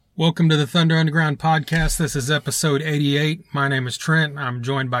Welcome to the Thunder Underground podcast. This is episode 88. My name is Trent. I'm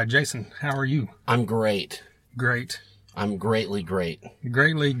joined by Jason. How are you? I'm great. Great. I'm greatly great.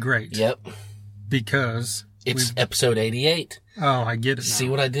 Greatly great. Yep. Because it's episode 88. Oh, I get it now. See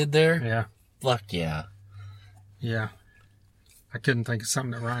what I did there? Yeah. Fuck yeah. Yeah. I couldn't think of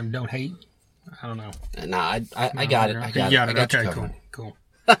something that rhymed. Don't hate. I don't know. Nah, I got it. I got it. Okay, cool.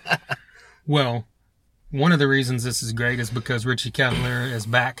 Well, one of the reasons this is great is because Richie Cavalier is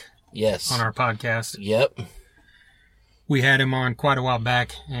back. Yes. On our podcast. Yep. We had him on quite a while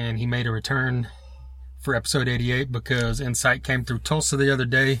back, and he made a return for episode 88 because Insight came through Tulsa the other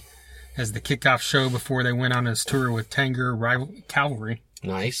day as the kickoff show before they went on his tour with Tanger Cavalry.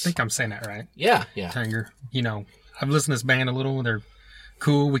 Nice. I think I'm saying that right. Yeah. Tanger. You know, I've listened to this band a little. They're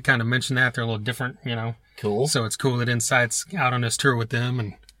cool. We kind of mentioned that. They're a little different, you know. Cool. So it's cool that Insight's out on this tour with them.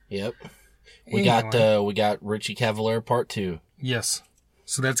 And yep. We got Richie Cavalier part 2. Yes.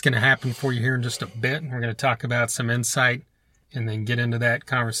 So that's going to happen for you here in just a bit. We're going to talk about some Insight and then get into that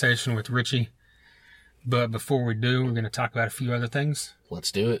conversation with Richie. But before we do, we're going to talk about a few other things.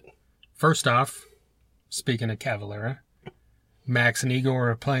 Let's do it. First off, speaking of Cavalera, Max and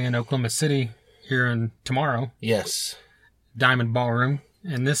Igor are playing Oklahoma City here tomorrow. Yes. Diamond Ballroom.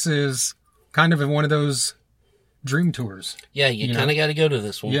 And this is kind of one of those dream tours. Yeah, you kind of got to go to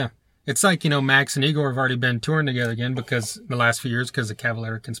this one. Yeah. It's like, Max and Igor have already been touring together again because the last few years because of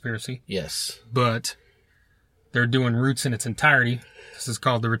Cavalera Conspiracy. Yes. But they're doing Roots in its entirety. This is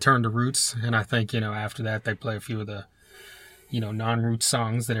called The Return to Roots. And I think, after that, they play a few of the, non-Roots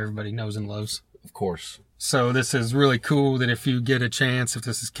songs that everybody knows and loves. Of course. So this is really cool that if you get a chance, if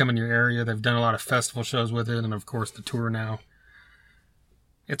this is coming to your area, they've done a lot of festival shows with it. And, of course, the tour now.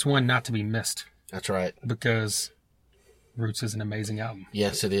 It's one not to be missed. That's right. Because Roots is an amazing album.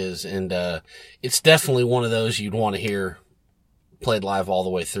 Yes, it is. And it's definitely one of those you'd want to hear played live all the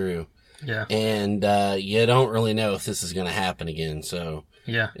way through. Yeah. And you don't really know if this is going to happen again. So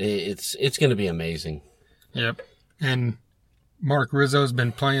yeah, it's going to be amazing. Yep. And Mark Rizzo's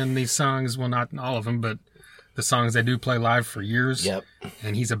been playing these songs. Well, not all of them, but the songs they do play live for years. Yep.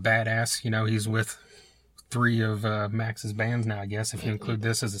 And he's a badass. He's with 3 of Max's bands now, I guess, if you include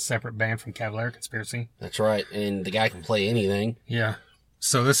this as a separate band from Cavalera Conspiracy. That's right. And the guy can play anything. Yeah.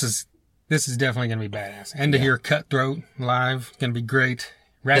 So this is definitely going to be badass. And to hear Cutthroat live, going to be great.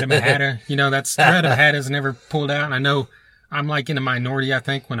 Ratamahatta, that's Ratamahatta's never pulled out. And I know I'm like in a minority, I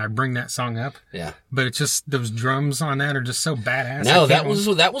think, when I bring that song up. Yeah. But it's just, those drums on that are just so badass. No, that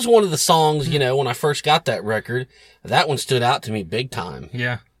was one of the songs, when I first got that record. That one stood out to me big time.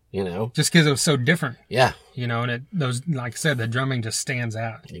 Yeah. Just because it was so different. Yeah. And those, like I said, the drumming just stands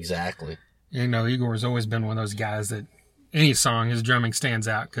out. Exactly. Igor's always been one of those guys that any song, his drumming stands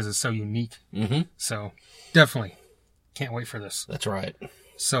out because it's so unique. Mm-hmm. So definitely can't wait for this. That's right.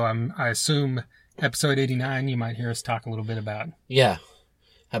 So I assume episode 89, you might hear us talk a little bit about. Yeah.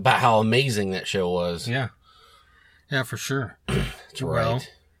 About how amazing that show was. Yeah. Yeah, for sure. That's right. Well,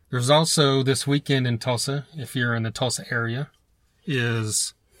 there's also this weekend in Tulsa, if you're in the Tulsa area,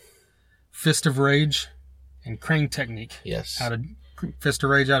 is Fist of Rage and Crane Technique. Yes. Fist of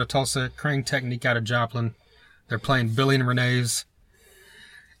Rage out of Tulsa, Crane Technique out of Joplin. They're playing Billy and Renee's.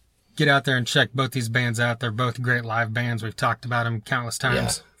 Get out there and check both these bands out. They're both great live bands. We've talked about them countless times.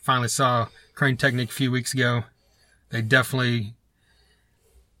 Yeah. Finally saw Crane Technique a few weeks ago. They definitely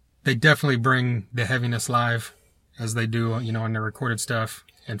bring the heaviness live as they do, on their recorded stuff.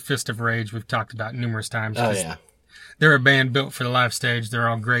 And Fist of Rage, we've talked about numerous times. Oh, yeah. They're a band built for the live stage. They're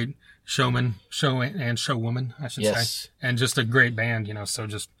all great showwomen, I should say. And just a great band, so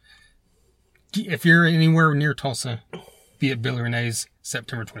just, if you're anywhere near Tulsa, be at Billy Renee's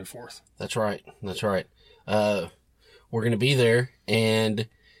September 24th. That's right. We're going to be there. And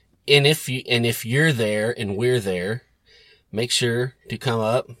if you're there and we're there, make sure to come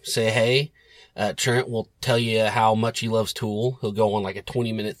up, say, hey, Trent will tell you how much he loves Tool. He'll go on like a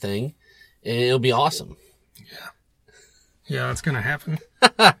 20-minute thing. And it'll be awesome. Yeah. Yeah, that's going to happen.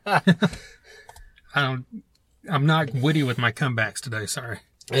 I'm not witty with my comebacks today. Sorry.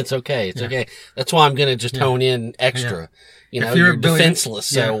 It's okay. It's okay. That's why I'm going to just hone in extra. Yeah. You're defenseless,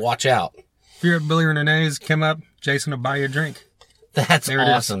 so watch out. If you're at Billy Renee's, come up. Jason will buy you a drink. That's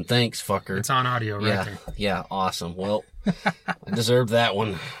awesome. Thanks, fucker. It's on audio right there. Yeah, awesome. Well, I deserved that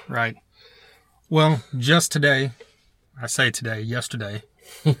one. Right. Well, just today, yesterday,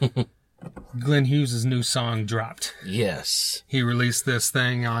 Glenn Hughes' new song dropped. Yes. He released this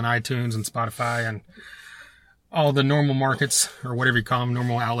thing on iTunes and Spotify and all the normal markets, or whatever you call them,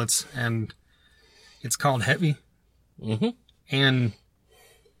 normal outlets, and it's called Heavy. Mm-hmm. And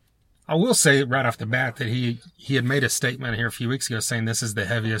I will say right off the bat that he had made a statement here a few weeks ago saying this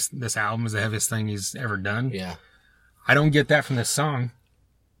album is the heaviest thing he's ever done. Yeah. I don't get that from this song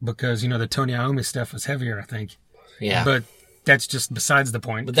because, the Tony Iommi stuff was heavier, I think. Yeah. But that's just besides the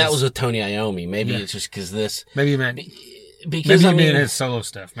point. But that was with Tony Iommi. Maybe it's just because this. Maybe he meant. Because maybe he meant his solo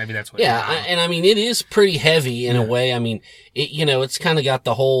stuff. Maybe that's what. Yeah. It is pretty heavy in a way. I mean, it's kind of got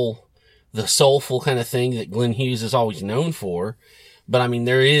the soulful kind of thing that Glenn Hughes is always known for. But I mean,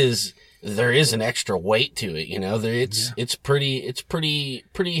 there is an extra weight to it, it's pretty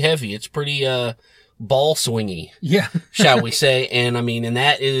heavy. It's pretty, ball swingy. Yeah. Shall we say. And I mean, and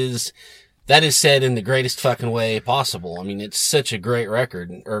that is said in the greatest fucking way possible. I mean, it's such a great record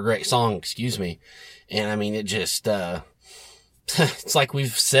or a great song, excuse me. And I mean, it just, it's like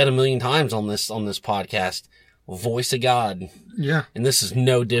we've said a million times on this podcast, voice of God. Yeah. And this is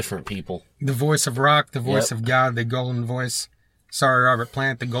no different, people. The voice of rock, the voice of God, the golden voice. Sorry, Robert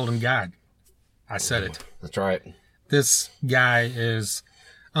Plant, the golden God. I said it. That's right. This guy is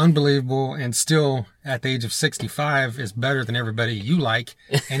unbelievable and still at the age of 65 is better than everybody you like.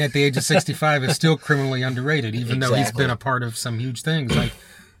 And at the age of 65 is still criminally underrated, even though he's been a part of some huge things. Like,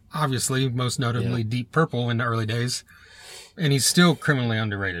 obviously, most notably Deep Purple in the early days. And he's still criminally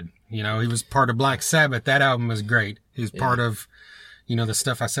underrated. He was part of Black Sabbath. That album was great. He's part of, the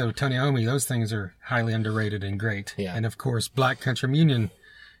stuff I said with Tony Iommi. Those things are highly underrated and great. Yeah. And of course, Black Country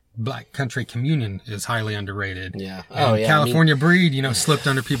Communion is highly underrated. Yeah. And California Breed, slipped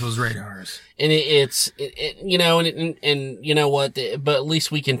under people's radars. And and you know what? But at least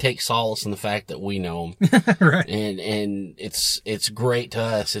we can take solace in the fact that we know him. Right. And it's great to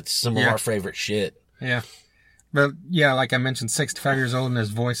us. It's some of our favorite shit. Yeah. But yeah, like I mentioned, 65 years old and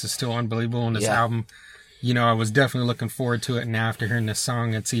his voice is still unbelievable in this album. I was definitely looking forward to it. And now after hearing this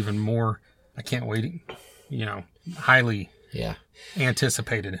song, it's even more, I can't wait, highly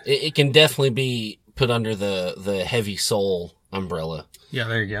anticipated. It can definitely be put under the heavy soul umbrella. Yeah,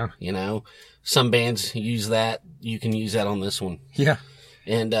 there you go. Some bands use that. You can use that on this one. Yeah.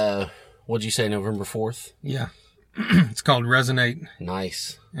 And, what'd you say, November 4th? Yeah. It's called Resonate.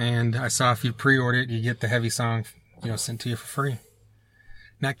 Nice. And I saw if you pre-order it, you get the heavy song, sent to you for free.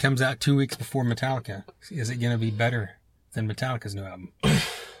 And that comes out 2 weeks before Metallica. Is it going to be better than Metallica's new album?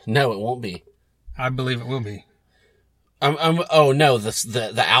 No, it won't be. I believe it will be. Oh no,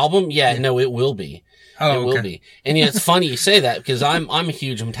 the album? Yeah, no, it will be. Oh, it will be. And it's funny you say that because I'm a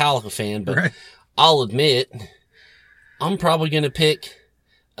huge Metallica fan, but I'll admit I'm probably going to pick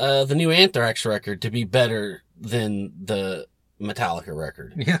the new Anthrax record to be better than the Metallica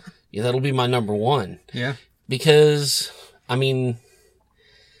record. Yeah. Yeah, that'll be my number one. Yeah. Because I mean,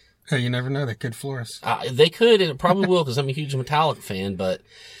 hey, you never know, they could floor us. They could, and it probably will because I'm a huge Metallica fan, but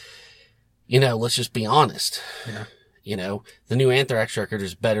let's just be honest. Yeah. The new Anthrax record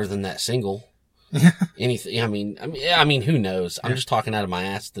is better than that single. Yeah. Anything. I mean, who knows? I'm just talking out of my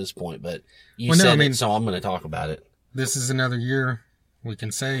ass at this point, but you said it, so I'm going to talk about it. This is another year we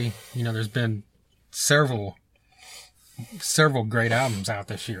can say, there's been several great albums out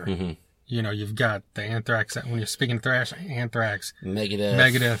this year. Mm-hmm. You've got the Anthrax, when you're speaking of thrash, Anthrax,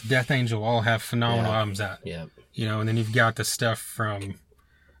 Megadeth, Death Angel all have phenomenal albums out. Yeah. And then you've got the stuff from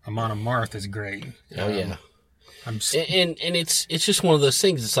Amon Amarth is great. Oh, yeah. And it's just one of those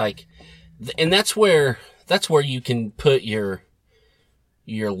things. It's like, and that's where you can put your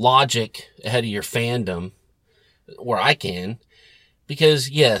logic ahead of your fandom, where I can, because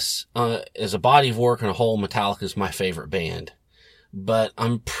yes, as a body of work and a whole, Metallica is my favorite band, but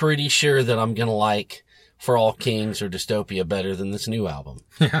I'm pretty sure that I'm gonna like For All Kings or Dystopia better than this new album.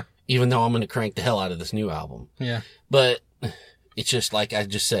 Yeah. Even though I'm gonna crank the hell out of this new album. Yeah. But it's just like I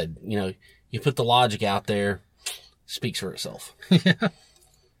just said, you put the logic out there. Speaks for itself. Yeah.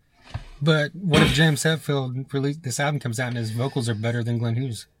 But what if James Hetfield this album comes out and his vocals are better than Glenn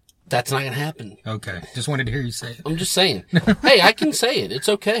Hughes? That's not going to happen. Okay. Just wanted to hear you say it. I'm just saying. Hey, I can say it. It's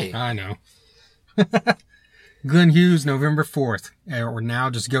okay. I know. Glenn Hughes, November 4th. Or now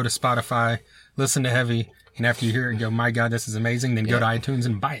just go to Spotify, listen to Heavy, and after you hear it, go, my God, this is amazing, then go to iTunes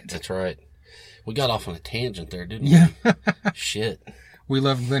and buy it. That's right. We got off on a tangent there, didn't we? Yeah. Shit. We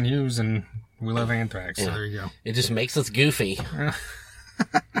love Glenn Hughes and we love Anthrax, so there you go. It just makes us goofy.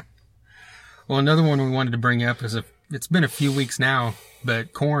 Well, another one we wanted to bring up is it's been a few weeks now,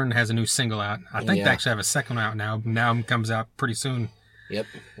 but Korn has a new single out. I think they actually have a second one out now. The album comes out pretty soon. Yep.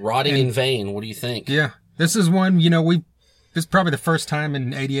 Rotting in Vain. What do you think? Yeah. This is one, this is probably the first time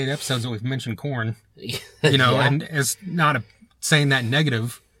in 88 episodes that we've mentioned Korn. And it's not saying that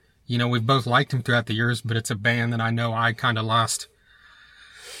negative. We've both liked him throughout the years, but it's a band that I know I kind of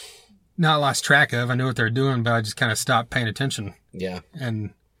not lost track of. I knew what they were doing, but I just kind of stopped paying attention. Yeah.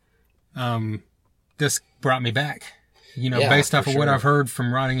 And this brought me back. You know, Yeah, based off for of what sure. I've heard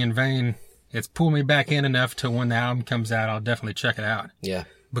from Rotting in Vain, it's pulled me back in enough to when the album comes out, I'll definitely check it out. Yeah.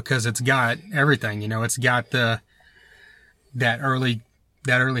 Because it's got everything, you know, it's got that early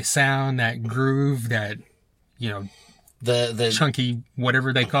sound, that groove, that, you know, The chunky,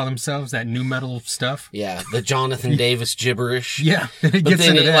 whatever they call themselves, that new metal stuff. yeah, the Jonathan Davis gibberish. Yeah, it But gets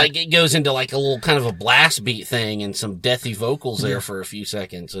then into that. it goes into like a little kind of a blast beat thing and some deathy vocals there for a few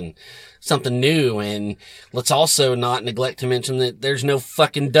seconds and something new. And let's also not neglect to mention that there's no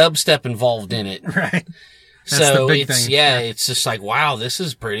fucking dubstep involved in it. Right. That's So the big it's, thing. yeah, it's just like, wow, this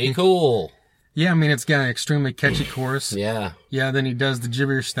is pretty cool. Yeah, I mean, it's got an extremely catchy chorus. Yeah. Yeah, then he does the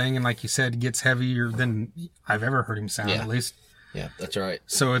gibberish thing, and like you said, gets heavier than I've ever heard him sound, Yeah. at least. Yeah, that's right.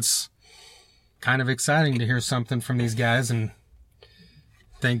 So it's kind of exciting to hear something from these guys and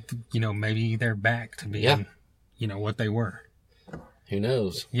think, you know, maybe they're back to being, Yeah. you know, what they were. Who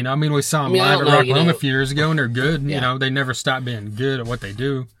knows? You know, I mean, we saw them I live don't at know, Rock you Room know. a few years ago, and they're good. Yeah. You know, they never stop being good at what they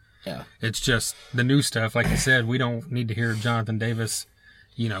do. Yeah. It's just the new stuff. Like I said, we don't need to hear Jonathan Davis,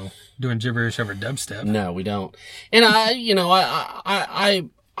 you know, doing gibberish over dubstep. No, we don't. And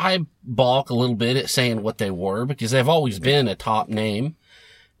I balk a little bit at saying what they were because they've always been a top name.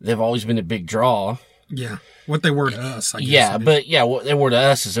 They've always been a big draw. Yeah. What they were to us, I guess. Yeah, but yeah, what they were to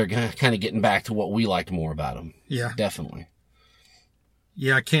us is they're kind of getting back to what we liked more about them. Yeah. Definitely.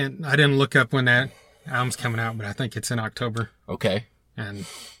 Yeah, I didn't look up when that album's coming out, but I think it's in October. Okay. And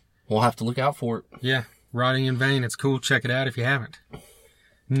We'll have to look out for it. yeah, Rotting in Vain. It's cool. Check it out if you haven't.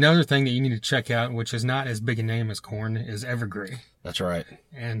 Another thing that you need to check out, which is not as big a name as Korn, is Evergrey. That's right.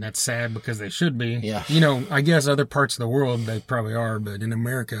 And that's sad because they should be. Yeah. You know, I guess other parts of the world they probably are, but in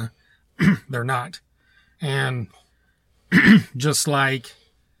America, they're not. And just like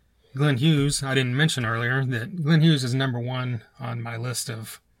Glenn Hughes, I didn't mention earlier that Glenn Hughes is number one on my list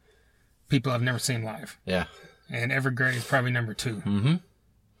of people I've never seen live. Yeah. And Evergrey is probably number two. Mm-hmm.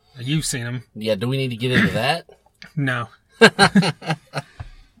 You've seen him. Yeah, do we need to get into that? No.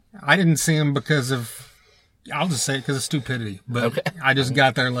 I didn't see him because of, I'll just say it because of stupidity. But Okay. I just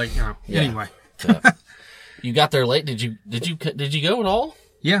got there like, you know, anyway. You got there late. Did you go at all?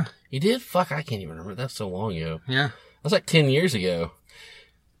 Yeah. You did? Fuck, I can't even remember. That's so long ago. Yeah. That's like 10 years ago.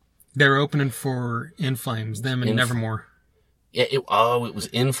 They were opening for In Flames, them and Nevermore. Yeah, it was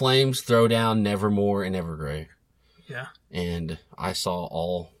In Flames, Throwdown, Nevermore, and Evergrey. Yeah. And I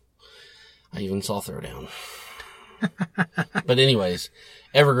even saw Throwdown. But anyways,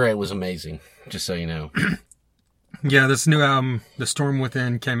 Evergrey was amazing, just so you know. Yeah, this new album, The Storm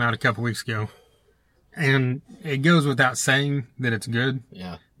Within, came out a couple weeks ago. And it goes without saying that it's good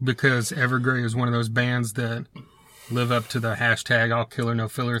Yeah. because Evergrey is one of those bands that live up to the hashtag all killer no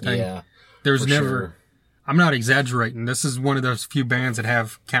filler thing. Yeah. There's for never, sure. I'm not exaggerating. This is one of those few bands that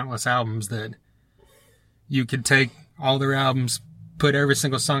have countless albums that you could take all their albums, put every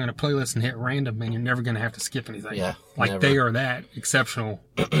single song in a playlist and hit random and you're never going to have to skip anything. Yeah, Like never. they are that exceptional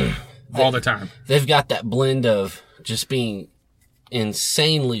all the time. They've got that blend of just being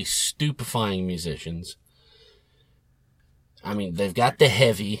insanely stupefying musicians. I mean, they've got the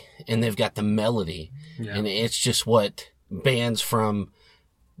heavy and they've got the melody. Yeah. And it's just what bands from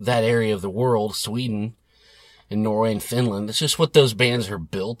that area of the world, Sweden and Norway and Finland, it's just what those bands are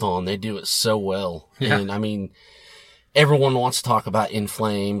built on. They do it so well. Yeah. And I mean, everyone wants to talk about In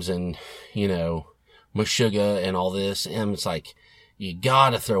Flames and, you know, Meshuggah and all this. And it's like, you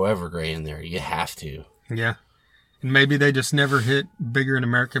gotta throw Evergrey in there. You have to. Yeah. And maybe they just never hit bigger in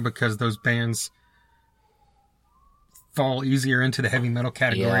America because those bands fall easier into the heavy metal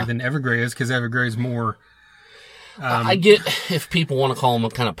category Yeah. than Evergrey is because Evergrey is more, I get if people want to call them a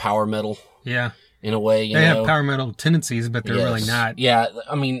kind of power metal yeah. in a way, you They know. have power metal tendencies, but they're really Yes. not. Yeah,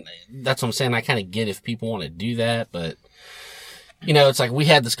 I mean, that's what I'm saying. I kind of get if people want to do that, but you know, it's like we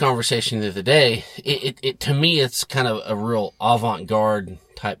had this conversation the other day. It to me, it's kind of a real avant-garde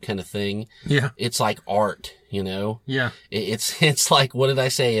type kind of thing. Yeah. It's like art, you know. Yeah. It's like, what did I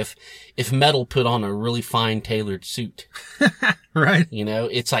say? If metal put on a really fine tailored suit, Right. you know,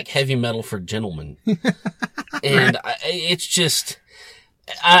 it's like heavy metal for gentlemen. And it's just,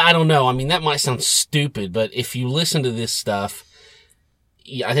 I don't know. I mean, that might sound stupid, but if you listen to this stuff,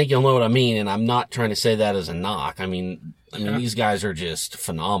 I think you'll know what I mean. And I'm not trying to say that as a knock. I mean, these guys are just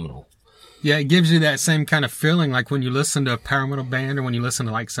phenomenal. Yeah, it gives you that same kind of feeling like when you listen to a power metal band or when you listen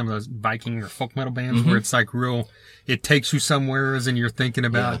to like some of those Viking or folk metal bands where it's like real, it takes you somewhere as in you're thinking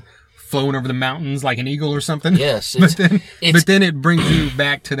about flowing over the mountains like an eagle or something. Yes. but it's- then it brings you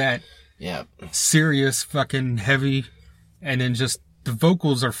back to that Yeah. serious fucking heavy, and then just the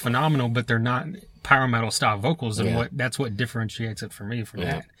vocals are phenomenal, but they're not power metal style vocals, and Yeah. that's what differentiates it for me from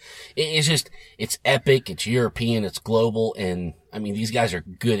Yeah. that. It's epic, it's European, it's global, and I mean, these guys are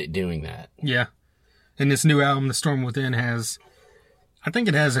good at doing that. Yeah. And this new album, The Storm Within, I think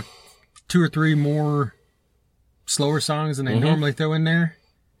it has 2 or 3 more slower songs than they normally throw in there,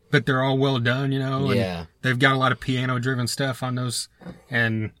 but they're all well done, and Yeah. they've got a lot of piano driven stuff on those,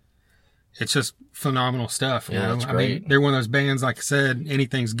 and it's just phenomenal stuff. Yeah, it's I great. mean, they're one of those bands, like I said,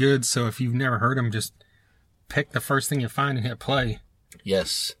 anything's good. So if you've never heard them, just pick the first thing you find and hit play,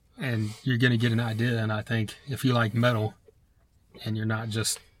 Yes. and you're going to get an idea. And I think if you like metal and you're not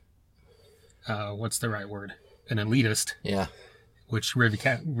just, what's the right word? An elitist, Yeah. which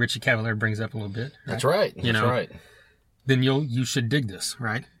Richie Cavalier brings up a little bit. Right? That's right. That's right. Then you should dig this,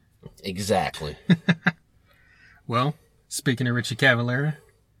 right? Exactly. Well, speaking of Richie Cavalier,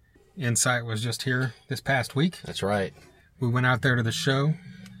 Insight was just here this past week. That's right. We went out there to the show,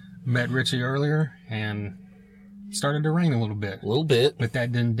 met Richie earlier, and started to rain a little bit. A little bit. But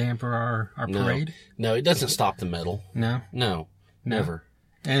that didn't damper our parade. No, it doesn't stop the metal. No. No. Never.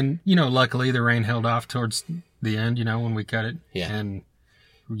 And, luckily the rain held off towards the end, when we cut it. Yeah. And,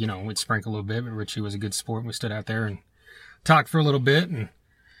 we'd sprinkle a little bit, but Richie was a good sport. And we stood out there and talked for a little bit and a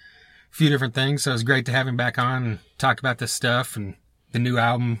few different things. So it was great to have him back on and talk about this stuff. And the new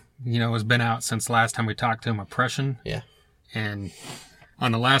album, has been out since the last time we talked to him, Oppression. Yeah. And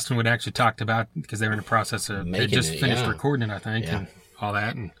on the last one, we'd actually talked about, because they were in the process of, they Making just it, finished yeah. recording it, I think, Yeah. and all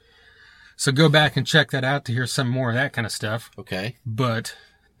that. And so go back and check that out to hear some more of that kind of stuff. Okay. But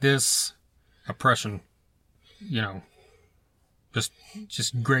this Oppression,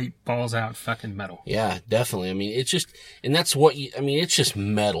 just great balls out fucking metal. Yeah, definitely. I mean, it's just, and that's what it's just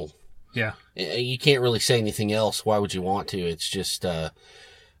metal. Yeah. You can't really say anything else. Why would you want to? It's just,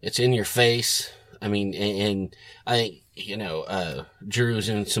 it's in your face. I mean, and I think, Drew's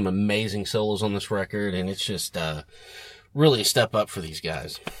in some amazing solos on this record, and it's just, really a step up for these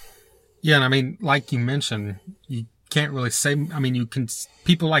guys. Yeah. And I mean, like you mentioned, you can't really say,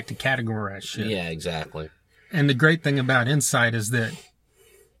 people like to categorize shit. Yeah, exactly. And the great thing about Insight is that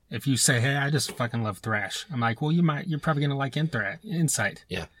if you say, hey, I just fucking love thrash, I'm like, well, you're probably going to like Insight.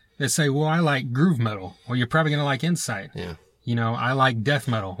 Yeah. They say, well, I like groove metal. Well, you're probably going to like Insight. Yeah. I like death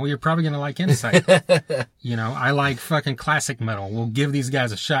metal. Well, you're probably going to like Insight. I like fucking classic metal. We'll give these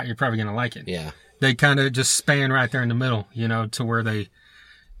guys a shot. You're probably going to like it. Yeah. They kind of just span right there in the middle, to where they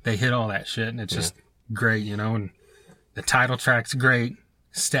hit all that shit. And it's just great, and the title track's great.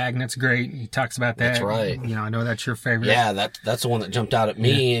 Stagnant's great. He talks about that. That's right. I know that's your favorite. Yeah, that's the one that jumped out at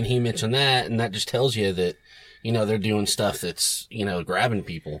me, and he mentioned that, and that just tells you that, they're doing stuff that's, grabbing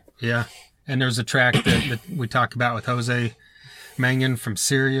people. Yeah. And there's a track that we talked about with Jose Mangan from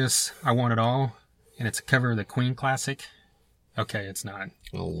Sirius, I Want It All, and it's a cover of the Queen classic. Okay, it's not.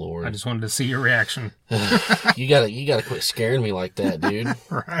 Oh Lord. I just wanted to see your reaction. You gotta quit scaring me like that, dude.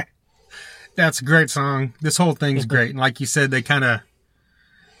 Right. That's a great song. This whole thing's great. And like you said, they kind of,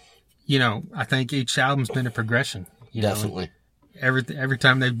 I think each album's been a progression. Definitely. Every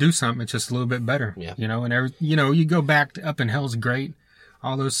time they do something, it's just a little bit better. Yeah. And you go back to Up in Hell's great.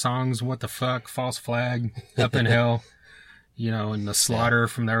 All those songs, What the Fuck, False Flag, Up in Hell, and the Slaughter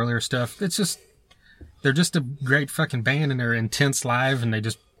from the earlier stuff. They're just a great fucking band, and they're intense live, and they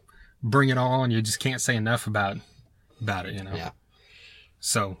just bring it all, and you just can't say enough about it, Yeah.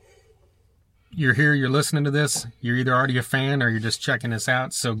 So you're here, you're listening to this, you're either already a fan or you're just checking this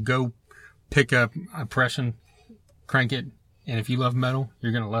out. So go pick up Oppression, crank it, and if you love metal,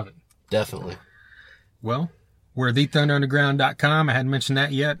 you're going to love it. Definitely. Well, we're thethunderunderground.com. I hadn't mentioned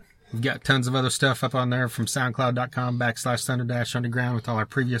that yet. We've got tons of other stuff up on there from soundcloud.com/thunder-underground with all our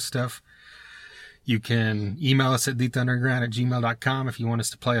previous stuff. You can email us at thethunderunderground@gmail.com if you want us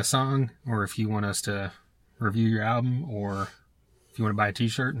to play a song, or if you want us to review your album, or if you want to buy a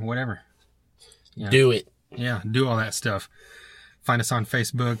t-shirt and whatever. Yeah. Do it. Yeah, do all that stuff. Find us on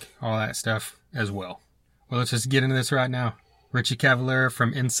Facebook, all that stuff as well. Well, let's just get into this right now. Richie Cavalier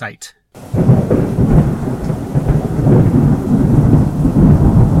from Insight.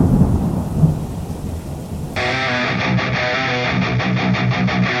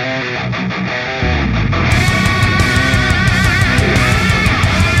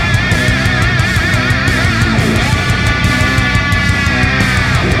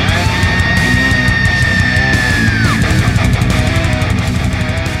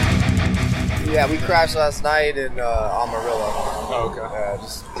 Yeah, we crashed last night in Amarillo. Oh, okay.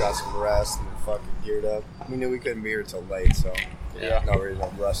 Just got some rest and fucking geared up. We knew we couldn't be here till late, so no reason to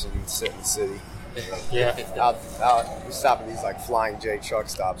rush and sit in the city. Yeah. We stop at these like Flying J truck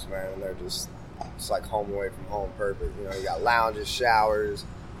stops, man, and they're just it's like home away from home, perfect. You got lounges, showers,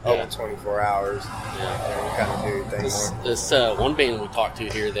 open 24 hours. And you kind of do your thing more. This one band we talked to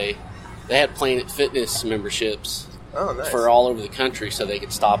here, they had Planet Fitness memberships Nice. for all over the country, so they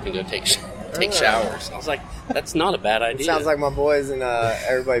could stop and go take showers. I was like, that's not a bad idea. It sounds like my boys in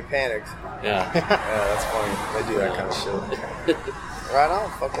Everybody Panicked. Yeah. Yeah, that's funny. They do that kind of shit. Right on,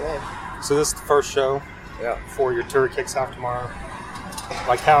 fucking A. So this is the first show before your tour kicks off tomorrow.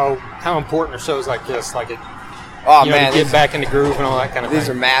 Like how important are shows like this? Like Oh to man, get back in the groove and all that kind of these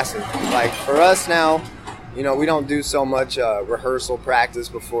thing. are massive. Like for us now, we don't do so much rehearsal practice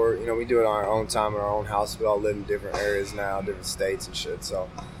before. We do it on our own time in our own house. We all live in different areas now, different states and shit. So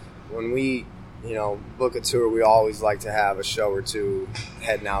when we, book a tour, we always like to have a show or two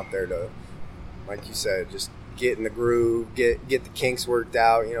heading out there to, like you said, just get in the groove, get the kinks worked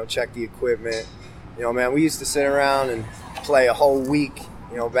out. Check the equipment. Man, we used to sit around and play a whole week,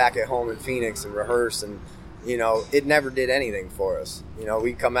 back at home in Phoenix and rehearse, and it never did anything for us.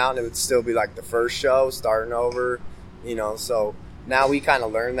 We'd come out and it would still be like the first show starting over, so now we kind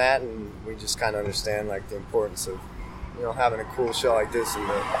of learn that, and we just kind of understand like the importance of, having a cool show like this and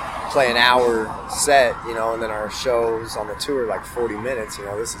to play an hour set, and then our shows on the tour like 40 minutes,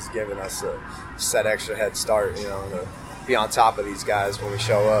 this is giving us a set extra head start, to be on top of these guys when we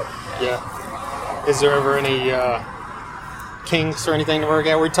show up. Yeah. Is there ever any kinks or anything to work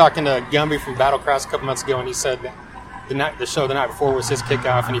out? We were talking to Gumby from Battlecross a couple months ago, and he said that the show the night before was his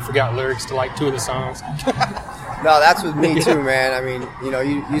kickoff, and he forgot lyrics to like 2 of the songs. No, that's with me too, man. I mean,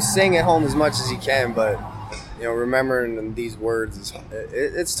 you sing at home as much as you can, but remembering these words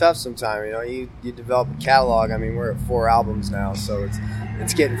it's tough sometimes. You develop a catalog. I mean, we're at 4 albums now, so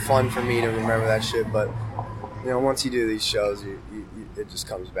it's getting fun for me to remember that shit. But once you do these shows, it just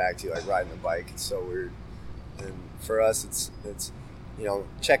comes back to you like riding a bike. It's so weird. And for us, it's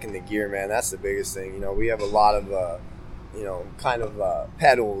checking the gear, man. That's the biggest thing. We have a lot of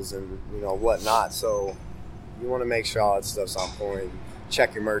pedals and whatnot. So you want to make sure all that stuff's on point.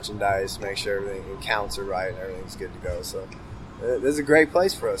 Check your merchandise, make sure everything counts are right, and everything's good to go. So this is a great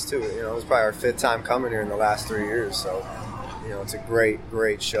place for us too. It's probably our 5th time coming here in the last 3 years. So it's a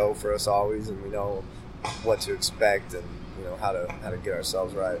great show for us always, and we know what to expect and how to get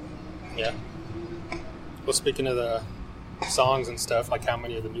ourselves right. Yeah. Well, speaking of the songs and stuff, like how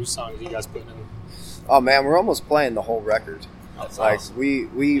many of the new songs are you guys putting in? Oh man, we're almost playing the whole record. That's like awesome.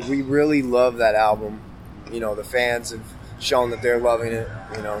 we really love that album. The fans have shown that they're loving it.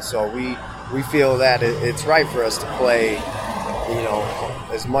 So we feel that it's right for us to play,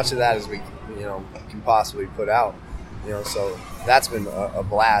 as much of that as we can possibly put out. So that's been a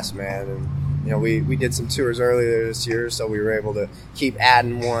blast, man. And we did some tours earlier this year, so we were able to keep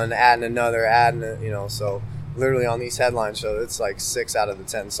adding one, adding another, so literally on these headline shows, it's like 6 out of the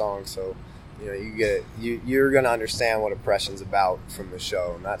 10 songs. So, you're going to understand what Oppression's about from the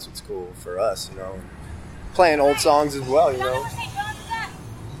show, and that's what's cool for us, Playing old songs as well,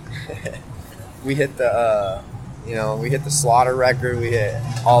 We hit the, we hit the Slaughter record, we hit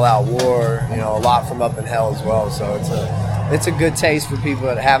All Out War, a lot from Up in Hell as well. So it's a good taste for people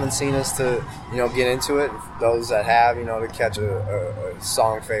that haven't seen us to, get into it. Those that have, to catch a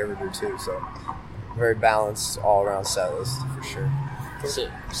song favorite or two. So very balanced all around set list for sure.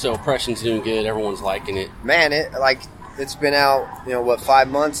 So Oppression's doing good. Everyone's liking it. Man, it's been out, 5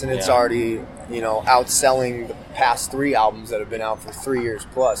 months, and it's already, outselling the past 3 albums that have been out for 3 years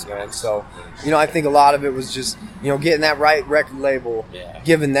plus, man. So, I think a lot of it was just, getting that right record label,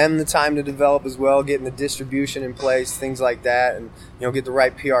 giving them the time to develop as well, getting the distribution in place, things like that, and, get the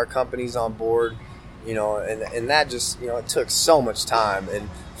right PR companies on board, and that just, it took so much time. And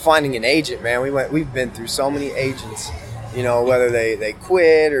finding an agent, man, we've been through so many agents, whether they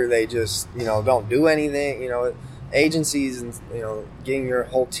quit or they just, don't do anything, agencies and getting your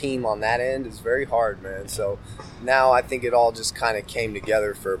whole team on that end is very hard, man. So now I think it all just kind of came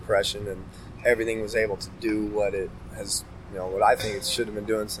together for Oppression, and everything was able to do what it has, what I think it should have been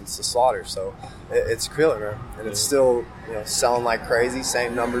doing since the Slaughter. So it's killing, man, and it's still selling like crazy,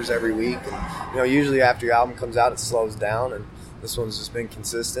 same numbers every week. And usually after your album comes out, it slows down, and this one's just been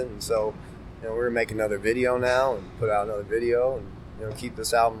consistent. And so we're gonna make another video now and put out another video and keep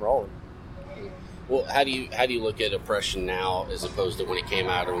this album rolling. Well, how do you look at Oppression now as opposed to when it came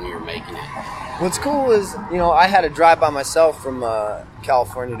out or when you were making it? What's cool is, I had a drive by myself from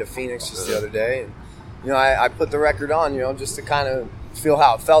California to Phoenix just the other day, and I put the record on, just to kind of feel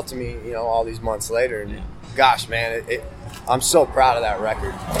how it felt to me, all these months later. And gosh, man, I'm so proud of that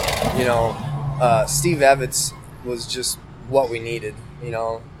record. Steve Evans was just what we needed,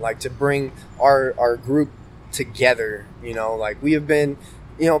 like to bring our group together. Like we have been,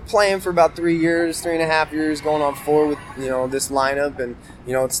 playing for about 3.5 years, going on 4 with, this lineup. And,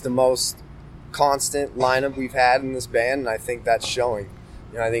 it's the most constant lineup we've had in this band. And I think that's showing.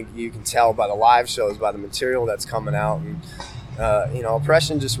 I think you can tell by the live shows, by the material that's coming out. And,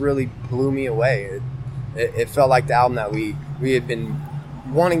 Oppression just really blew me away. It felt like the album that we had been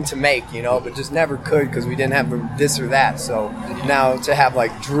wanting to make, but just never could because we didn't have this or that. So now to have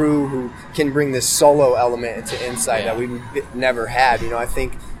like Drew, who can bring this solo element into Insight that we've never had, I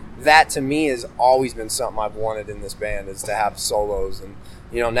think that to me has always been something I've wanted in this band, is to have solos. And,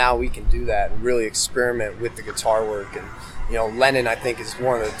 now we can do that and really experiment with the guitar work. And, Lennon, I think, is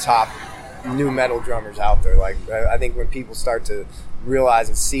one of the top new metal drummers out there. Like, I think when people start to realize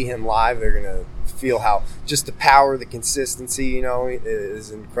and see him live, they're going to feel how just the power, the consistency,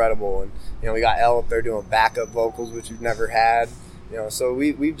 is incredible. And, we got Elle up there doing backup vocals, which we've never had, so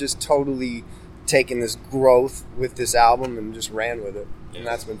we've just totally taken this growth with this album and just ran with it. And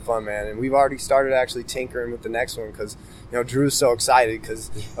that's been fun, man. And we've already started actually tinkering with the next one because, Drew's so excited because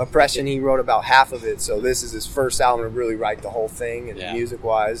Oppression, he wrote about half of it. So this is his first album to really write the whole thing and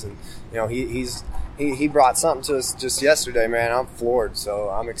music-wise. And, he brought something to us just yesterday, man. I'm floored, so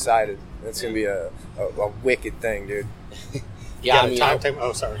I'm excited. It's going to be a wicked thing, dude.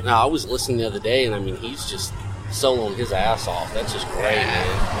 Sorry. No, I was listening the other day, and he's just soloing his ass off. That's just great,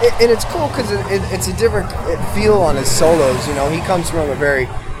 man. And it's cool because it's a different feel on his solos. He comes from a very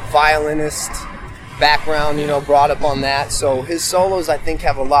violinist background, brought up on that. So his solos, I think,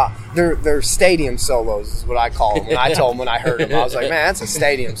 have a lot. They're stadium solos is what I call them. When I told him when I heard them, I was like, man, that's a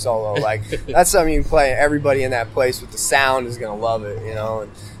stadium solo. Like, that's something you can play. Everybody in that place with the sound is going to love it,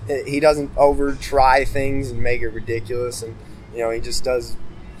 And he doesn't over try things and make it ridiculous. And, he just does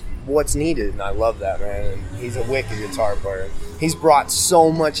what's needed, and I love that, man. And he's a wicked guitar player. He's brought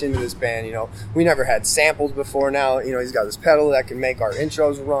so much into this band. We never had samples before. Now, he's got this pedal that can make our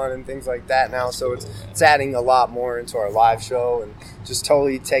intros run and things like that now. So it's adding a lot more into our live show and just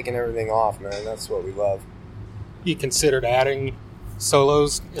totally taking everything off, man. That's what we love. You considered adding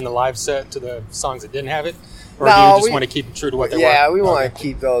solos in the live set to the songs that didn't have it? Or no, do you just want to keep it true to what they were? Yeah, we want to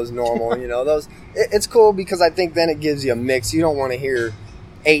keep those normal. Those. It's cool because I think then it gives you a mix. You don't want to hear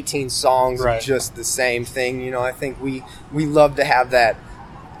 18 songs of just the same thing. I think we love to have that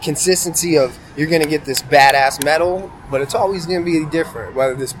consistency of you're going to get this badass metal, but it's always going to be different.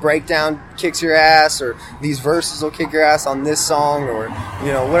 Whether this breakdown kicks your ass or these verses will kick your ass on this song or,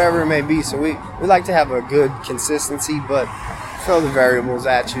 whatever it may be. So we like to have a good consistency, but throw the variables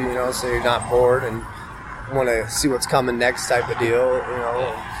at you, so you're not bored and want to see what's coming next type of deal,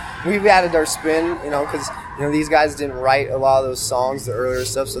 We've added our spin, because, these guys didn't write a lot of those songs, the earlier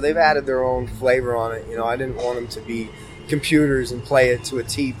stuff, so they've added their own flavor on it. I didn't want them to be computers and play it to a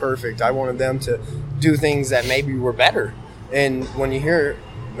T perfect. I wanted them to do things that maybe were better. And when you hear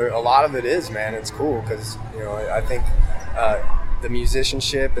it, a lot of it is, man, it's cool because, I think the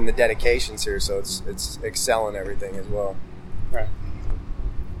musicianship and the dedication's here, so it's excelling everything as well. Right.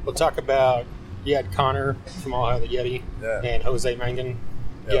 We'll talk about, you had Connor from All Hail the Yeti and Jose Mangan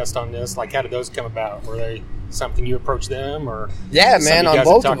guest on this. Like, how did those come about? Were they something you approached them, or man, on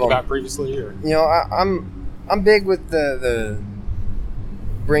both of them about previously? Or I'm big with the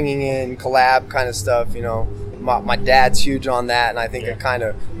bringing in collab kind of stuff. My dad's huge on that, and I think it kind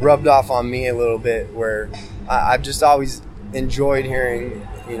of rubbed off on me a little bit. Where I've just always enjoyed hearing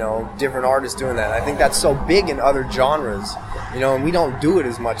different artists doing that. I think that's so big in other genres, and we don't do it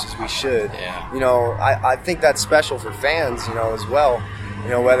as much as we should. I think that's special for fans, as well.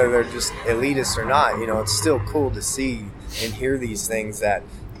 Whether they're just elitists or not, it's still cool to see and hear these things that,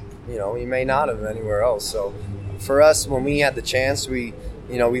 you may not have anywhere else. So for us, when we had the chance, we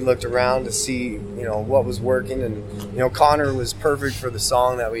looked around to see, what was working. And, Connor was perfect for the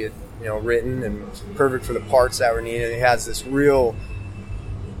song that we had, written and perfect for the parts that were needed. He has this real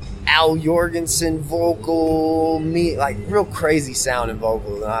Al Jorgensen vocal, real crazy sound and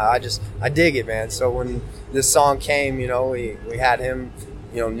vocals. And I dig it, man. So when this song came, we had him,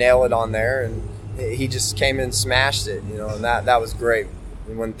 nail it on there, and he just came in and smashed it, and that was great.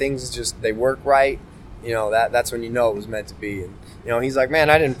 And when things they work right, that's when it was meant to be. And, he's like, man,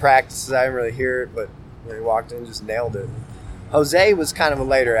 I didn't practice, I didn't really hear it, but when he walked in and just nailed it. Jose was kind of a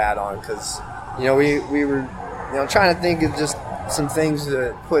later add-on because, we were, trying to think of just some things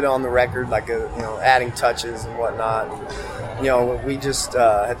to put on the record, like, adding touches and whatnot. And, we just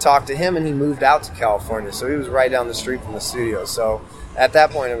had talked to him, and he moved out to California, so he was right down the street from the studio. So at that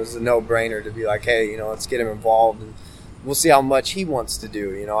point, it was a no-brainer to be like, hey, let's get him involved, and we'll see how much he wants to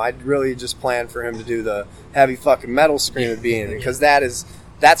do. I'd really just planned for him to do the heavy fucking metal Scream of Being, because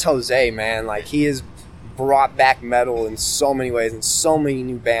that's Jose, man. Like, he has brought back metal in so many ways and so many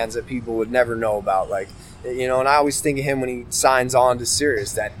new bands that people would never know about. Like, you know, and I always think of him when he signs on to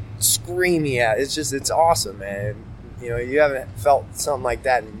Sirius, that scream he had. It's awesome, man. You know, you haven't felt something like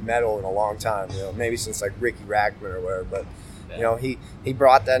that in metal in a long time, you know, maybe since like Ricky Rackman or whatever, but you know, he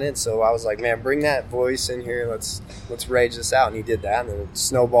brought that in. So I was like, man, bring that voice in here. Let's rage this out. And he did that. And then it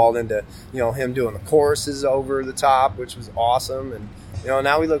snowballed into, you know, him doing the choruses over the top, which was awesome. And, you know,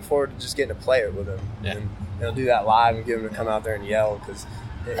 now we look forward to just getting to play it with him. Yeah. And, you know, do that live and get him to come out there and yell. Cause,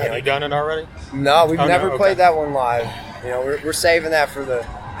 Have you done it already? No, we've never okay. played that one live. You know, we're saving that for the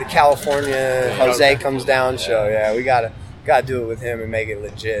California Jose Comes Down show. Yeah, we gotta do it with him and make it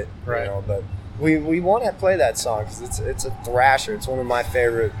legit. Right. You know, but we want to play that song because it's a thrasher. It's one of my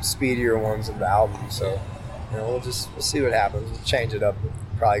favorite speedier ones of the album. So, you know, we'll see what happens. We'll change it up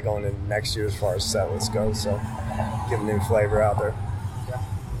probably going into next year as far as set list goes. So, give a new flavor out there.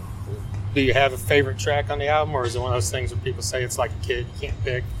 Do you have a favorite track on the album, or is it one of those things where people say it's like a kid, you can't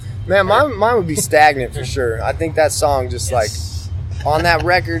pick? Man, mine would be Stagnant for sure. I think that song just like on that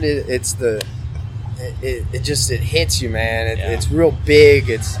record, it hits you, man. It's real big.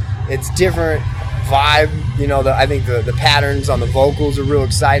 It's different vibe. You know, I think the patterns on the vocals are real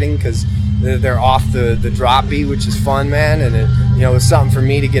exciting because they're off the drop beat, which is fun, man. And you know, it's something for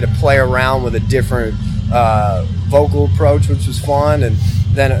me to get to play around with a different vocal approach, which was fun. And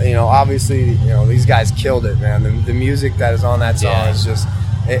then, you know, obviously, you know, these guys killed it, man. The music that is on that song is just,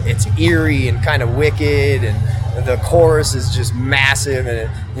 it's eerie and kind of wicked, and the chorus is just massive.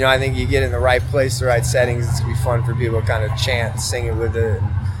 And you know, I think you get in the right place, the right settings, it's gonna be fun for people to kind of chant, sing it with it. And,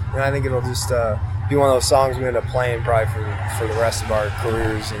 you know, I think it'll just be one of those songs we end up playing probably for the rest of our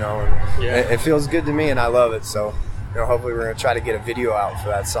careers. You know, and it feels good to me, and I love it. So, you know, hopefully we're gonna try to get a video out for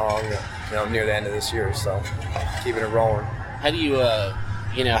that song, you know, near the end of this year. So, keeping it rolling. How do you?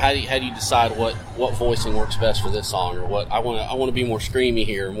 You know, how do you decide what voicing works best for this song, or what I want to be more screamy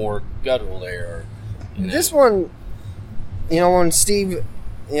here, or more guttural there? Or, you know. This one, you know, when Steve,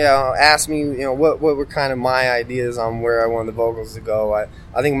 you know, asked me, you know, what were kind of my ideas on where I wanted the vocals to go,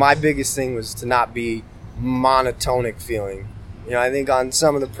 I think my biggest thing was to not be monotonic feeling. You know, I think on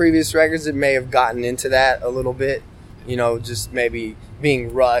some of the previous records it may have gotten into that a little bit, you know, just maybe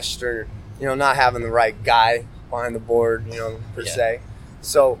being rushed or, you know, not having the right guy behind the board, you know, per se.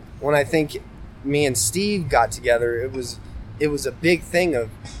 So when I think me and Steve got together, it was a big thing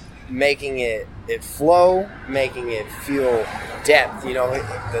of making it flow, making it feel depth, you know,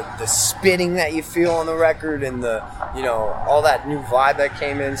 the spitting that you feel on the record and the, you know, all that new vibe that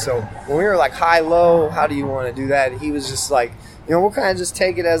came in. So when we were like high, low, how do you want to do that? He was just like, you know, we'll kind of just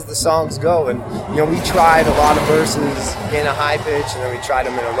take it as the songs go. And, you know, we tried a lot of verses in a high pitch, and then we tried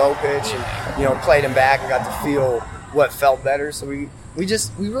them in a low pitch, and, you know, played them back and got to feel what felt better. So we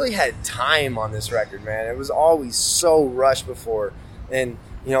really had time on this record, man. It was always so rushed before. And,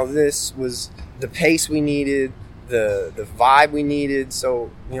 you know, this was the pace we needed, the vibe we needed.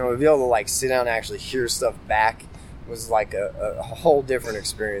 So, you know, to be able to like sit down and actually hear stuff back was like a whole different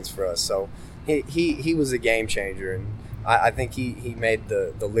experience for us. So he was a game changer, and I think he made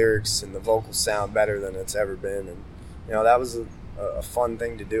the lyrics and the vocals sound better than it's ever been. And, you know, that was a fun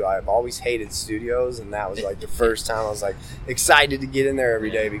thing to do. I've always hated studios, and that was like the first time I was like excited to get in there every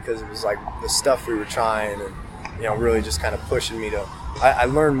day, because it was like the stuff we were trying, and, you know, really just kind of pushing me to. I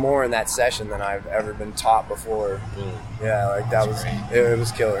learned more in that session than I've ever been taught before. Yeah, like that was it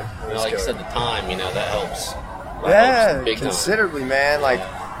was killer. It was like killer. you said, the time, you know, that helps. Yeah, considerably, man. Like,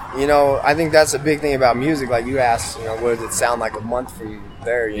 you know, I think that's a big thing about music. Like you asked, you know, what does it sound like a month from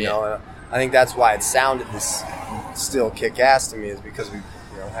there? You know, and I think that's why it sounded this still kick ass to me, is because we,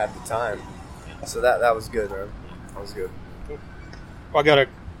 you know, had the time. So that was good, man. That was good. Well, I got a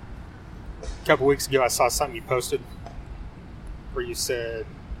couple weeks ago, I saw something you posted where you said,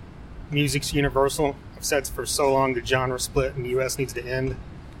 music's universal. I've said for so long the genre split in the U.S. needs to end.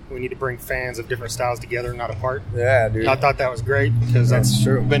 We need to bring fans of different styles together, not apart. Yeah, dude. I thought that was great, because that's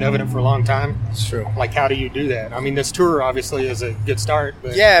true. Been evident for a long time. It's true. Like, how do you do that? I mean, this tour obviously is a good start.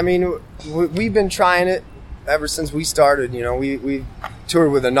 But yeah, I mean, we've been trying it ever since we started. You know, we've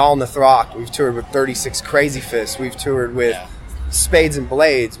toured with Anal Nathrock. We've toured with 36 Crazy Fists. We've toured with Spades and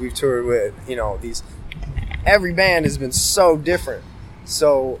Blades. We've toured with, you know, these. Every band has been so different.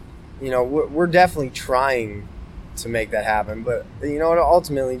 So, you know, we're definitely trying to make that happen. But, you know, it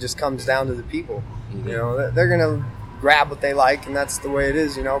ultimately just comes down to the people. Mm-hmm. You know, they're going to grab what they like, and that's the way it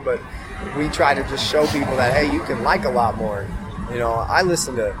is, you know. But we try to just show people that, hey, you can like a lot more. You know, I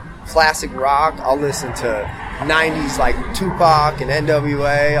listen to classic rock. I'll listen to 90s like Tupac and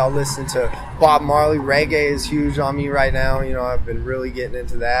NWA. I'll listen to Bob Marley. Reggae is huge on me right now. You know, I've been really getting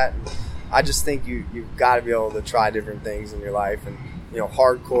into that. I just think you've got to be able to try different things in your life. And,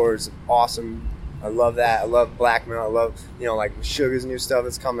 hardcore is awesome. I love that. I love black metal. I love, like Sugar's new stuff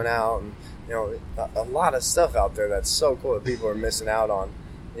that's coming out. And, a lot of stuff out there that's so cool that people are missing out on.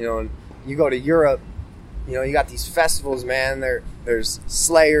 And you go to Europe, you got these festivals, man. There's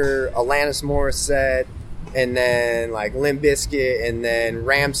Slayer, Alanis Morissette, and then like Limp Bizkit, and then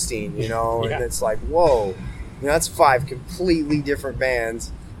Rammstein, and it's like, whoa, that's 5 completely different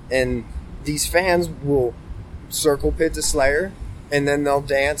bands. And these fans will circle pit to Slayer, and then they'll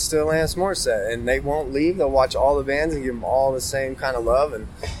dance to Alanis Morissette, and they won't leave. They'll watch all the bands and give them all the same kind of love. And,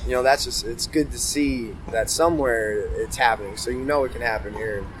 that's just, it's good to see that somewhere it's happening. So it can happen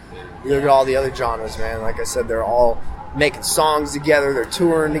here. And you look at all the other genres, man. Like I said, they're all making songs together. They're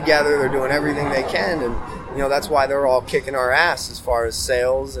touring together. They're doing everything they can. And, that's why they're all kicking our ass as far as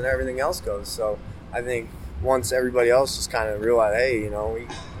sales and everything else goes. So I think once everybody else just kind of realize, hey, we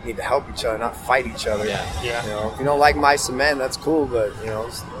need to help each other, not fight each other. Yeah. If you don't like Mice and Men, that's cool, but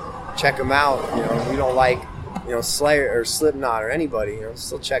just check them out. If you don't like Slayer or Slipknot or anybody,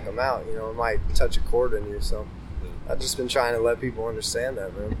 still check them out. It might touch a chord in you. So I've just been trying to let people understand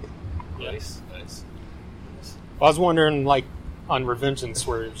that, man. Nice. Well, I was wondering, like on Revengeance,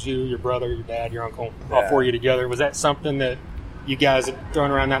 where it was you, your brother, your dad, your uncle, all 4 of you together. Was that something that you guys had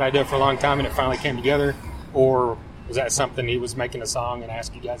thrown around that idea for a long time and it finally came together, or was that something he was making a song and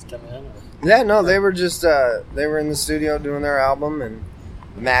asked you guys to come in? Or? Yeah, no, they were just they were in the studio doing their album, and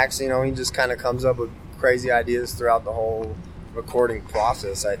Max, he just kind of comes up with crazy ideas throughout the whole recording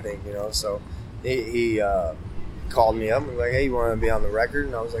process, I think, so he called me up and was like, hey, you want to be on the record?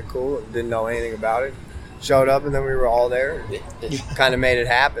 And I was like, cool. Didn't know anything about it. Showed up, and then we were all there. Kind of made it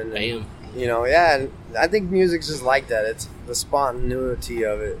happen. And, and I think music's just like that. It's the spontaneity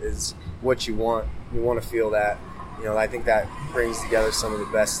of it is what you want. You want to feel that. I think that brings together some of the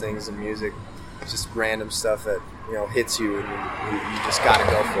best things in music. Just random stuff that, hits you, and you just got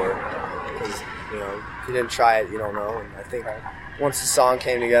to go for it. Because, if you didn't try it, you don't know. And I think once the song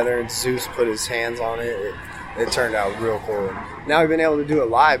came together and Zeus put his hands on it, it turned out real cool. And now we've been able to do it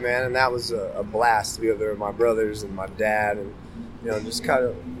live, man, and that was a blast to be up there with my brothers and my dad, and just kind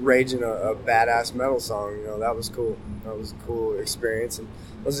of raging a badass metal song. That was cool. That was a cool experience, and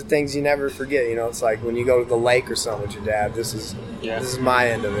those are things you never forget. It's like when you go to the lake or something with your dad. This is my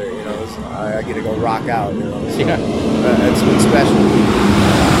end of it. I get to go rock out. It's been special.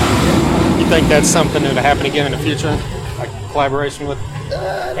 You think that's something that'll happen again in the future, like collaboration with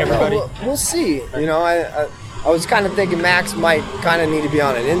everybody? We'll see. I was kind of thinking Max might kind of need to be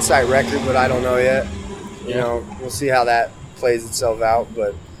on an Insight record, but I don't know yet. We'll see how that plays itself out.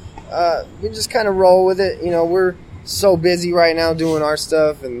 But we just kind of roll with it. We're so busy right now doing our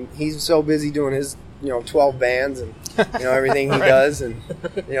stuff, and he's so busy doing his 12 bands and everything he does. And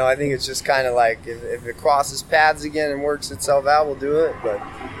I think it's just kind of like if it crosses paths again and works itself out, we'll do it. But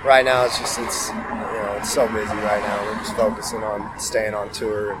right now it's so busy right now. We're just focusing on staying on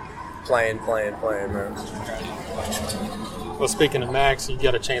tour and playing, man. Well, speaking of Max, you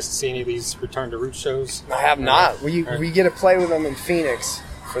got a chance to see any of these Return to Roots shows? I have not. We get to play with them in Phoenix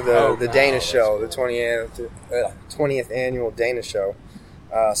for the Dana show, the 20th annual Dana show.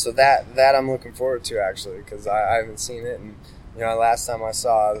 So that I'm looking forward to, actually, because I haven't seen it. And last time I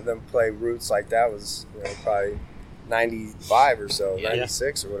saw them play Roots like that was probably 95 or so,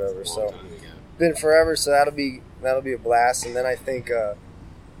 96 or whatever. So been forever. So that'll be a blast. And then I think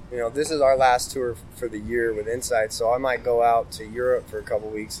this is our last tour for the year with Insight, so I might go out to Europe for a couple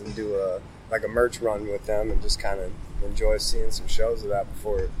weeks and do a merch run with them and just kind of enjoy seeing some shows of that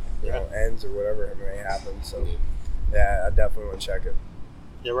before it ends or whatever it may happen. So yeah, I definitely want to check it.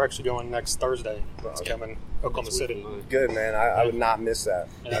 Yeah, we're actually going next Thursday. It's coming Oklahoma City. Good, man. I would not miss that.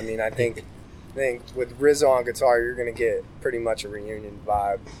 Yeah. I mean, I think with Rizzo on guitar, you're going to get pretty much a reunion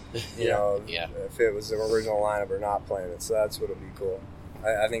vibe, if it was the original lineup or not playing it. So that's what'll be cool.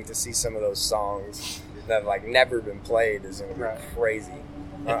 I think to see some of those songs that have never been played is going to be crazy.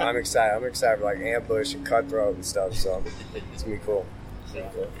 I'm excited. I'm excited for Ambush and Cutthroat and stuff. So it's going to be cool.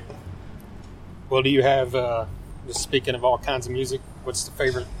 Well, do you have, just speaking of all kinds of music, what's the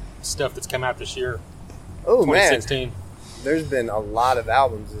favorite stuff that's come out this year? Oh, 2016. Man. There's been a lot of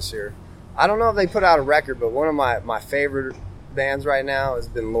albums this year. I don't know if they put out a record, but one of my favorite bands right now has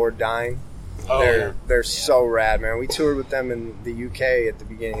been Lord Dying. They're so rad, man. We toured with them in the UK at the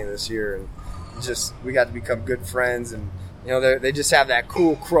beginning of this year, and we got to become good friends. And they just have that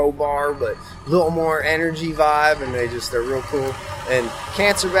cool crowbar, but a little more energy vibe, and they're real cool. And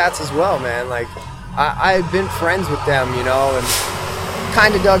Cancer Bats as well, man. I've been friends with them, and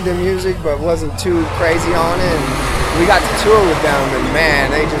kind of dug their music, but wasn't too crazy on it. And we got to tour with them, and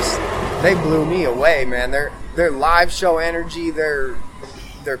man, they blew me away, man. Their live show energy, their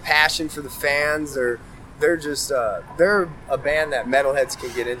passion for the fans, they're just they're a band that metalheads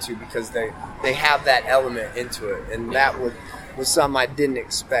can get into because they have that element into it, and that was something I didn't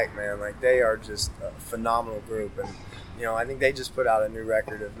expect, man. Like, they are just a phenomenal group, and I think they just put out a new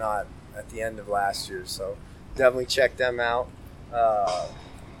record, if not at the end of last year. So definitely check them out. What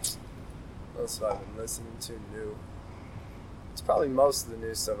else have I been listening to new? It's probably most of the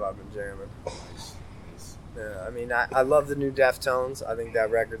new stuff I've been jamming. Yeah, I mean, I love the new Deftones. I think that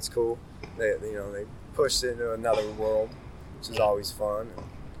record's cool. They pushed it into another world, which is always fun. And,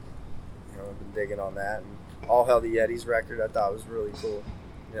 I've been digging on that. And All Hell the Yetis record I thought was really cool,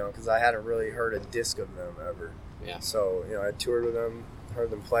 because I hadn't really heard a disc of them ever. Yeah. So, I toured with them, heard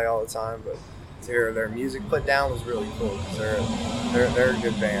them play all the time, but to hear their music put down was really cool because they're a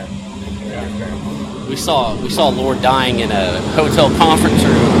good band. Yeah. We saw Lord Dying in a hotel conference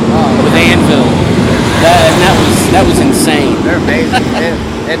room with Anvil. That was insane. They're amazing.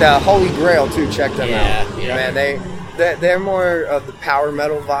 and Holy Grail too. Check them out. Yeah. Man, they're more of the power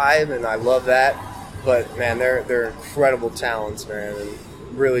metal vibe, and I love that. But man, they're incredible talents, man, and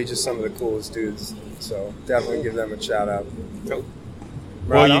really just some of the coolest dudes. So definitely give them a shout out. Cool.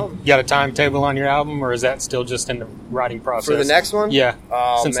 Right well, on. you got a timetable on your album, or is that still just in the writing process? For the next one? Yeah.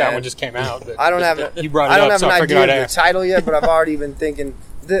 Oh, since man. that one just came out. But I don't have you brought it I don't up, have so an I figured idea I'd of the ask. title yet, but I've already been thinking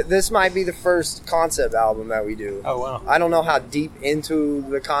this might be the first concept album that we do. Oh, wow. I don't know how deep into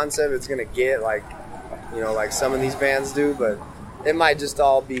the concept it's going to get, like some of these bands do, but it might just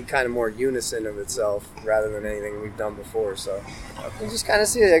all be kind of more unison of itself rather than anything we've done before. So we'll just kind of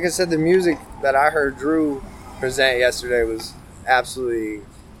see it. Like I said, the music that I heard Drew present yesterday was absolutely,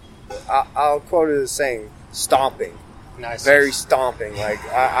 I'll quote it as saying, stomping. Nice. Very stomping. Like,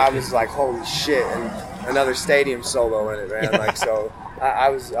 I was like, holy shit, and another stadium solo in it, man. Like, so I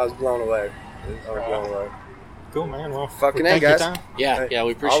was blown away. I was blown away. Cool, man. Well, Fucking thank A, you, guys. Tom. Yeah,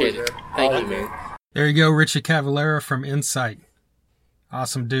 we appreciate Always, it. man. Thank Always, you, man. There you go, Richie Cavallera from Insight.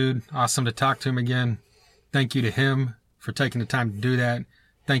 Awesome dude. Awesome to talk to him again. Thank you to him for taking the time to do that.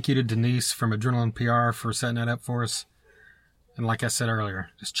 Thank you to Denise from Adrenaline PR for setting that up for us. And like I said earlier,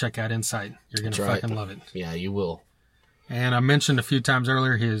 just check out Insight. You're going to fucking love it. Yeah, you will. And I mentioned a few times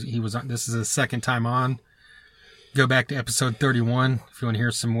earlier, he was this is his second time on. Go back to episode 31 if you want to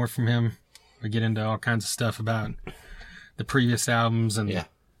hear some more from him. We get into all kinds of stuff about the previous albums and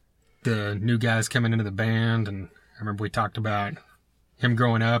the new guys coming into the band. And I remember we talked about him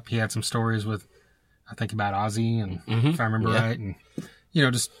growing up. He had some stories with, I think, about Ozzy, and if I remember right. And,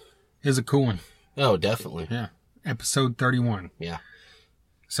 just is a cool one. Oh, definitely. Yeah. Episode 31. Yeah.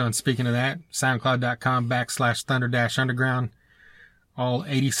 So, and speaking of that, SoundCloud.com/Thunder-Underground. All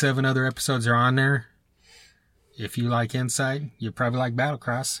 87 other episodes are on there. If you like Insight, you probably like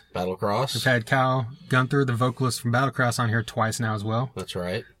Battlecross. We've had Kyle Gunther, the vocalist from Battlecross, on here twice now as well. That's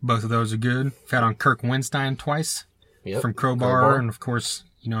right. Both of those are good. We've had on Kirk Winstein twice. Yep. From Crowbar. And of course,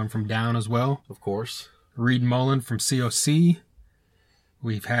 I'm from Down as well. Of course. Reed Mullen from COC.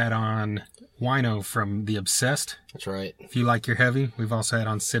 We've had on Wino from The Obsessed. That's right. If you like your heavy, we've also had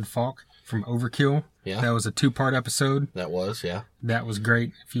on Sid Falk from Overkill. Yeah. That was a 2-part episode. That was, yeah. That was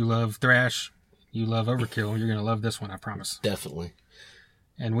great. If you love thrash, you love Overkill, you're going to love this one, I promise. Definitely.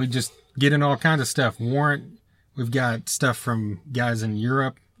 And we just get in all kinds of stuff. Warrant, we've got stuff from guys in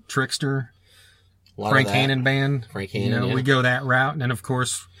Europe, Trickster, Frank Hannon Band. Frank Hannon, we go that route. And then, of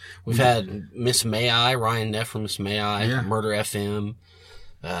course, we've had Miss May I, Ryan Neff from Miss May I, Murder FM,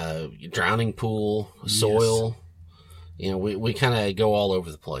 Drowning Pool, Soil. We kind of go all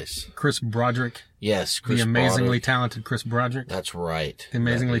over the place. Chris Broderick. Yes, Chris The amazingly Broderick. Talented Chris Broderick. That's right. The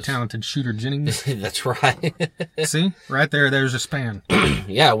amazingly talented Shooter Jennings. That's right. See? Right there's a span.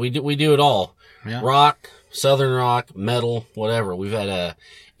 Yeah, we do it all. Yeah. Rock, Southern rock, metal, whatever. We've had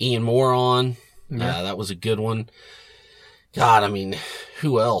Ian Moore on. Yeah. That was a good one. God, I mean,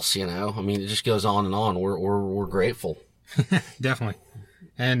 who else, I mean, it just goes on and on. We're grateful. Definitely.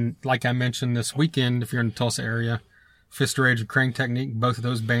 And like I mentioned this weekend, if you're in the Tulsa area, Fist Rage and Crane Technique, both of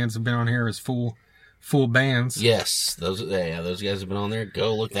those bands have been on here as full bands. Yes, those guys have been on there.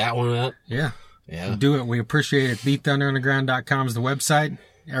 Go look that one up. Yeah. Yeah. Do it. We appreciate it. TheThunderUnderground.com is the website.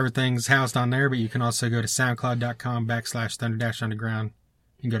 Everything's housed on there, but you can also go to SoundCloud.com/Thunder-Underground.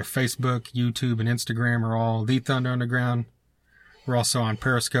 You can go to Facebook, YouTube, and Instagram are all The Thunder Underground. We're also on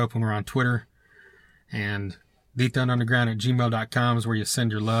Periscope and we're on Twitter. And TheThunderUnderground@gmail.com is where you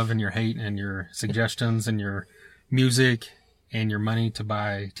send your love and your hate and your suggestions and your music and your money to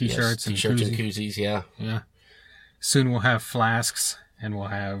buy t-shirts, and koozies. Yeah. Soon we'll have flasks and we'll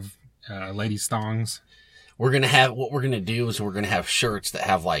have ladies' thongs. What we're gonna do is we're gonna have shirts that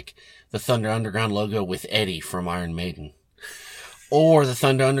have like the Thunder Underground logo with Eddie from Iron Maiden, or the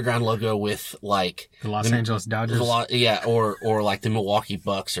Thunder Underground logo with like The Los Angeles Dodgers. Or like the Milwaukee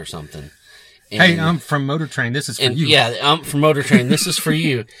Bucks or something. Hey, I'm from Motor Train. This is for you. Yeah, I'm from Motor Train. This is for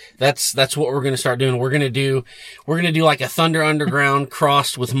you. That's what we're going to start doing. We're going to do like a Thunder Underground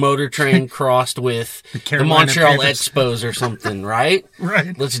crossed with Motor Train crossed with the Montreal Expos or something, right?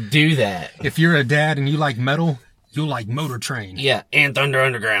 Right. Let's do that. If you're a dad and you like metal, you'll like Motor Train. Yeah, and Thunder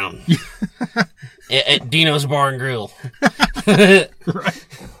Underground. at Dino's Bar and Grill. Right.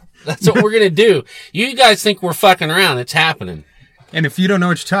 That's what we're going to do. You guys think we're fucking around. It's happening. And if you don't know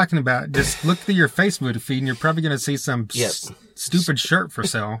what you're talking about, just look through your Facebook feed and you're probably going to see some stupid shirt for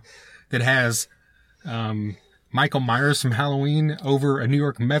sale that has Michael Myers from Halloween over a New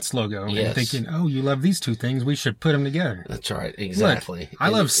York Mets logo. Yes. And thinking, oh, you love these two things. We should put them together. That's right. Exactly. Look, I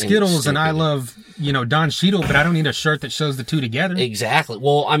love Skittles and I love, Don Cheadle, but I don't need a shirt that shows the two together. Exactly.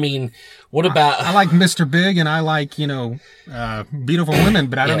 Well, I mean, what about... I like Mr. Big and I like, Beautiful Women,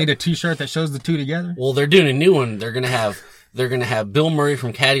 but I don't need a t-shirt that shows the two together. Well, they're doing a new one. They're going to have Bill Murray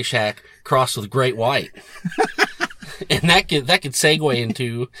from Caddyshack crossed with Great White. And that could segue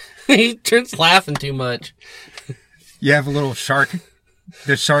into, he turns laughing too much. You have a little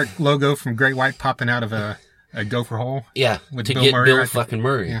the shark logo from Great White popping out of a gopher hole. Yeah. With to Bill get Murray Bill fucking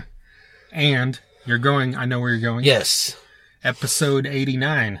Murray. Yeah. And you're going, I know where you're going. Yes. Episode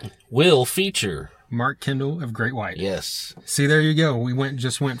 89. Will feature Mark Kendall of Great White. Yes. See, there you go. We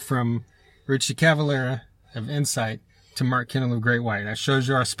just went from Richie Cavalera of Insight to Mark Kendall of Great White. That shows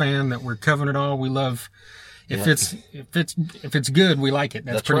you our span, that we're covering it all. We love, if it's good, we like it.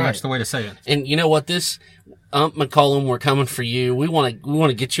 That's pretty much the way to say it. And you know what? This, McCollum, we're coming for you. We want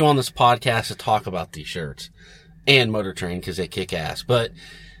to get you on this podcast to talk about these shirts and Motor Train because they kick ass. But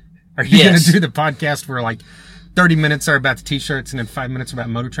are you going to do the podcast where like 30 minutes are about the t-shirts and then 5 minutes about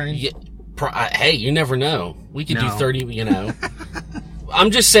Motor Train? Yeah, hey, you never know. We could do 30, I'm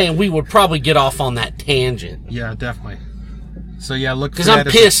just saying we would probably get off on that tangent. Yeah, definitely. So yeah, look. Because I'm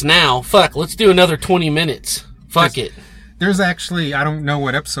pissed now. Fuck, let's do another 20 minutes. Fuck it. There's actually, I don't know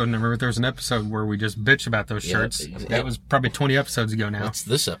what episode number, but there's an episode where we just bitch about those shirts. That was probably 20 episodes ago now. That's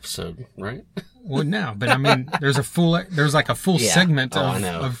this episode, right? Well, no, but I mean, there's like a full segment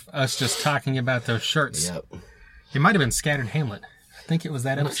of us just talking about those shirts. Yep. It might have been Scattered Hamlet. I think it was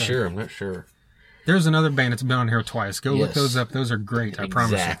that episode. I'm not sure. There's another band that's been on here twice. Go look those up. Those are great. I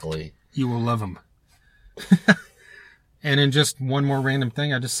promise you. Exactly. You will love them. And then just one more random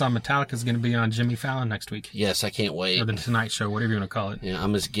thing. I just saw Metallica's going to be on Jimmy Fallon next week. Yes, I can't wait. Or the Tonight Show, whatever you want to call it. Yeah,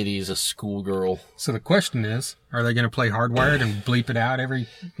 I'm as giddy as a schoolgirl. So the question is, are they going to play Hardwired and bleep it out every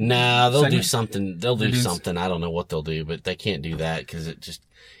Nah, they'll segment? do something. They'll do something. I don't know what they'll do, but they can't do that because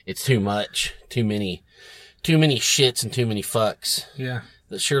it's too much. Too many shits and too many fucks. Yeah.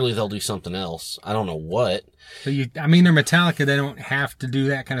 Surely they'll do something else. I don't know what. But they're Metallica. They don't have to do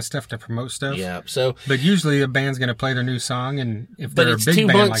that kind of stuff to promote stuff. Yeah. So, but usually a band's going to play their new song, and if they're a big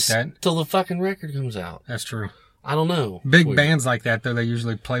band like that, till the fucking record comes out. That's true. I don't know. Big bands like that, though, they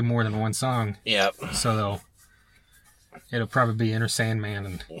usually play more than one song. Yep. So it'll probably be Enter Sandman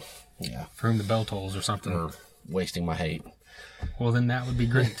and For Whom the Bell Tolls or something. Or Wasting My Hate. Well, then that would be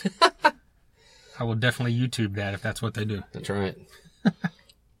great. I will definitely YouTube that if that's what they do. That's right.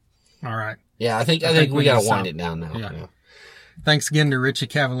 All right. Yeah, I think we got to wind it down now. Yeah. Thanks again to Richie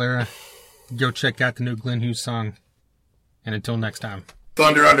Cavalera. Go check out the new Glenn Hughes song. And until next time.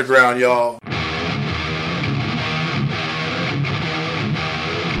 Thunder Underground, y'all.